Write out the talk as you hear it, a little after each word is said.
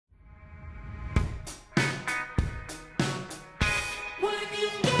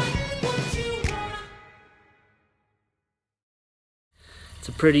It's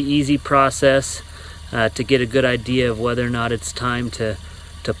a pretty easy process to get a good idea of whether or not it's time to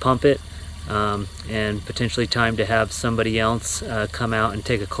pump it, and potentially time to have somebody else come out and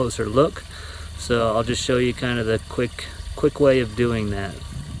take a closer look. So I'll just show you kind of the quick way of doing that.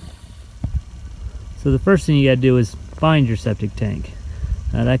 So the first thing you got to do is find your septic tank.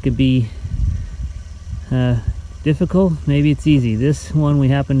 That could be difficult, maybe it's easy. This one we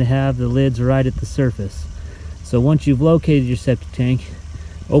happen to have the lids right at the surface. So once you've located your septic tank,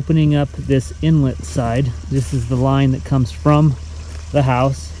 opening up this inlet side, this is the line that comes from the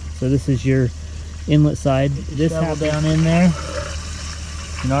house. So this is your inlet side. This hole down in there,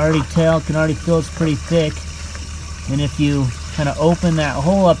 you can already tell, can already feel it's pretty thick. And if you kind of open that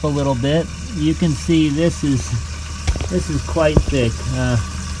hole up a little bit, you can see this is quite thick,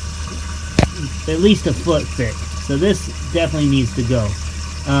 at least a foot thick. So this definitely needs to go.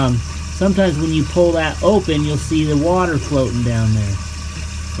 Sometimes when you pull that open, you'll see the water floating down there.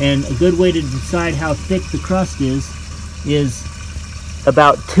 And a good way to decide how thick the crust is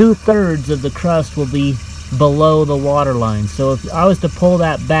about 2/3 of the crust will be below the water line. So if I was to pull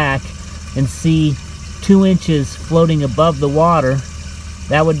that back and see 2 inches floating above the water,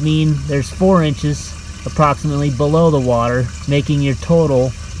 that would mean there's 4 inches approximately below the water, making your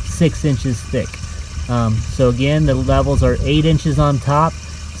total 6 inches thick. So again, the levels are 8 inches on top,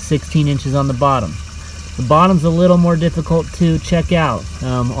 16 inches on the bottom. The bottom's a little more difficult to check out.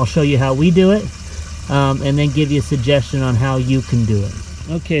 I'll show you how we do it, and then give you a suggestion on how you can do it.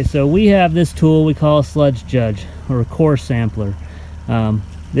 Okay, so we have this tool we call a sludge judge or a core sampler.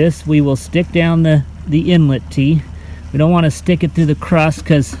 This we will stick down the inlet tee. We don't want to stick it through the crust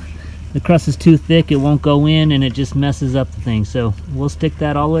because the crust is too thick, it won't go in and it just messes up the thing. So we'll stick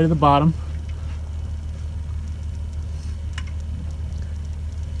that all the way to the bottom.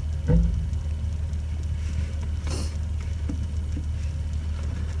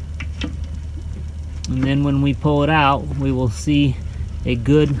 And then when we pull it out, we will see a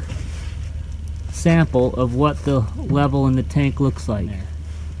good sample of what the level in the tank looks like.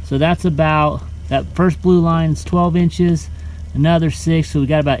 So that's about, that first blue line is 12 inches, another 6, so we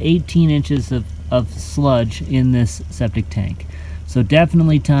got about 18 inches of sludge in this septic tank. So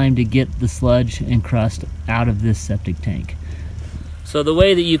definitely time to get the sludge and crust out of this septic tank. So the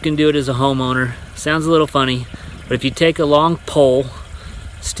way that you can do it as a homeowner, sounds a little funny, but if you take a long pole,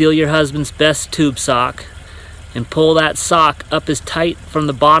 steal your husband's best tube sock, and pull that sock up as tight from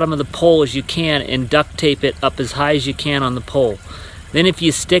the bottom of the pole as you can and duct tape it up as high as you can on the pole. Then if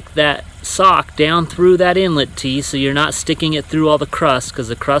you stick that sock down through that inlet tee, so you're not sticking it through all the crust because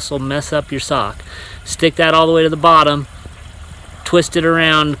the crust will mess up your sock, stick that all the way to the bottom, twist it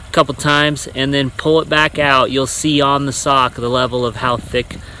around a couple times, and then pull it back out, you'll see on the sock the level of how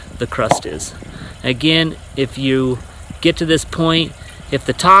thick the crust is. Again, if you get to this point, if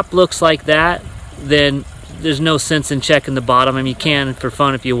the top looks like that, then there's no sense in checking the bottom. I mean, you can for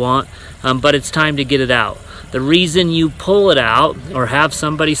fun if you want, but it's time to get it out. The reason you pull it out or have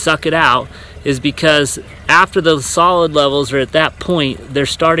somebody suck it out is because after the solid levels are at that point, they're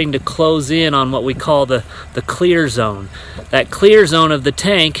starting to close in on what we call the clear zone. That clear zone of the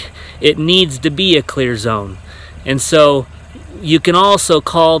tank, it needs to be a clear zone. And so you can also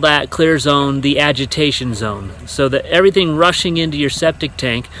call that clear zone the agitation zone, so that everything rushing into your septic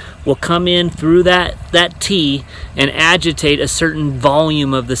tank will come in through that tee and agitate a certain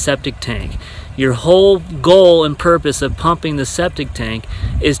volume of the septic tank. Your whole goal and purpose of pumping the septic tank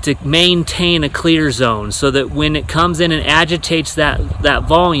is to maintain a clear zone so that when it comes in and agitates that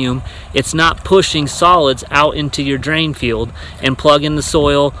volume, it's not pushing solids out into your drain field and plugging the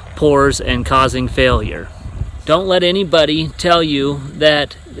soil, pores, and causing failure. Don't let anybody tell you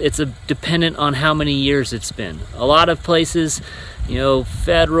that it's dependent on how many years it's been. A lot of places, you know,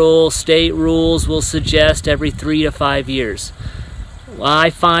 federal, state rules will suggest every 3 to 5 years. Well,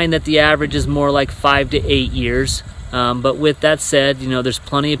 I find that the average is more like 5 to 8 years. But with that said, you know, there's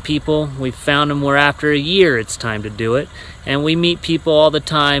plenty of people, we've found them where after a year it's time to do it. And we meet people all the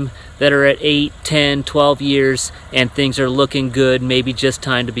time that are at 8, 10, 12 years and things are looking good, maybe just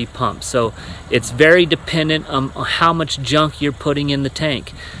time to be pumped. So it's very dependent on how much junk you're putting in the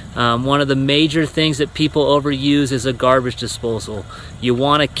tank. One of the major things that people overuse is a garbage disposal. You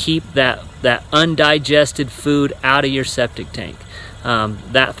want to keep that undigested food out of your septic tank.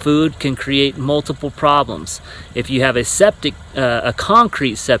 That food can create multiple problems. If you have a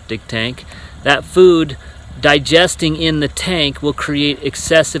concrete septic tank, that food digesting in the tank will create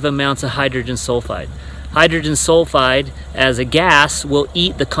excessive amounts of hydrogen sulfide. Hydrogen sulfide as a gas will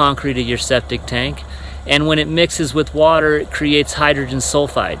eat the concrete of your septic tank, and when it mixes with water, it creates hydrogen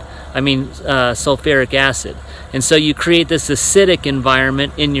sulfide. sulfuric acid. And so you create this acidic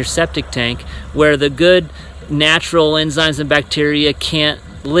environment in your septic tank where the good natural enzymes and bacteria can't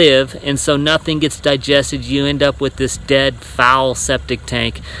live, and so nothing gets digested. You end up with this dead, foul septic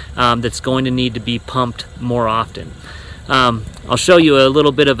tank that's going to need to be pumped more often. I'll show you a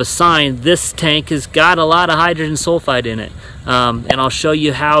little bit of a sign. This tank has got a lot of hydrogen sulfide in it, and I'll show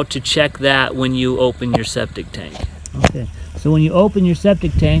you how to check that when you open your septic tank. Okay, so when you open your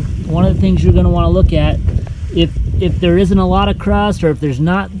septic tank, one of the things you're going to want to look at, if there isn't a lot of crust, or if there's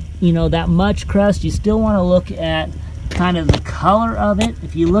not, you know, that much crust, you still want to look at kind of the color of it.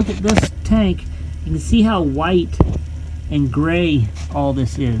 If you look at this tank, you can see how white and gray all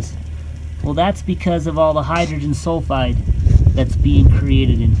this is. Well, that's because of all the hydrogen sulfide that's being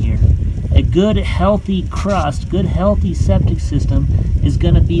created in here. A good healthy crust, good healthy septic system is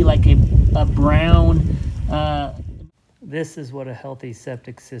going to be like a brown. This is what a healthy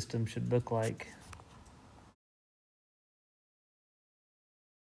septic system should look like.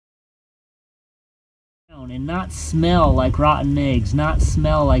 And not smell like rotten eggs, not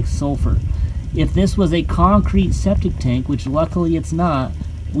smell like sulfur. If this was a concrete septic tank, which luckily it's not,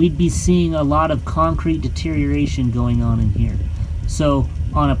 we'd be seeing a lot of concrete deterioration going on in here. So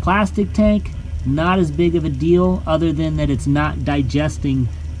on a plastic tank, not as big of a deal, other than that it's not digesting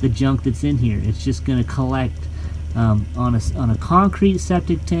the junk that's in here. It's just going to collect. On a concrete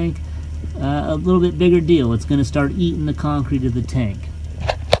septic tank, a little bit bigger deal. It's going to start eating the concrete of the tank.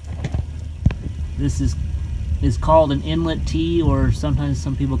 This is called an inlet tee, or sometimes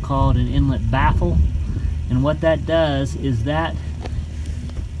some people call it an inlet baffle. And what that does is that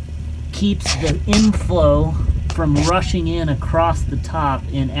keeps the inflow from rushing in across the top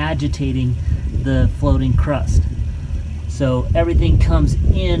and agitating the floating crust. So everything comes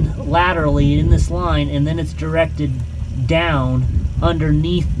in laterally in this line, and then it's directed down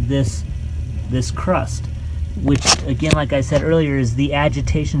underneath this crust, which again, like I said earlier, is the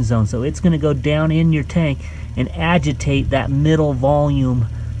agitation zone. So it's going to go down in your tank and agitate that middle volume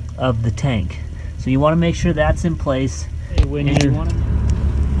of the tank. So you want to make sure that's in place. When your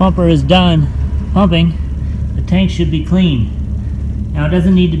pumper is done pumping, the tank should be clean. Now it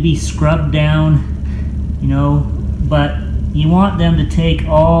doesn't need to be scrubbed down, you know, but you want them to take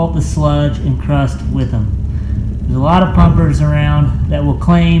all the sludge and crust with them. There's a lot of pumpers around that will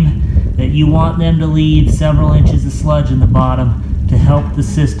claim that you want them to leave several inches of sludge in the bottom to help the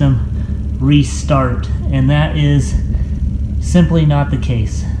system restart, and that is simply not the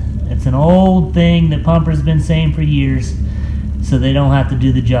case. It's an old thing that pumpers have been saying for years, so they don't have to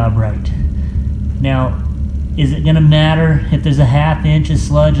do the job right. Now, is it going to matter if there's a ½ inch of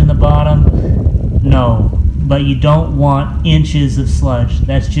sludge in the bottom? No. But you don't want inches of sludge.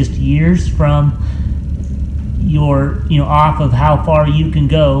 That's just years from your, off of how far you can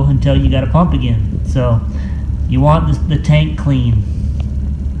go until you got to pump again. So you want the tank clean.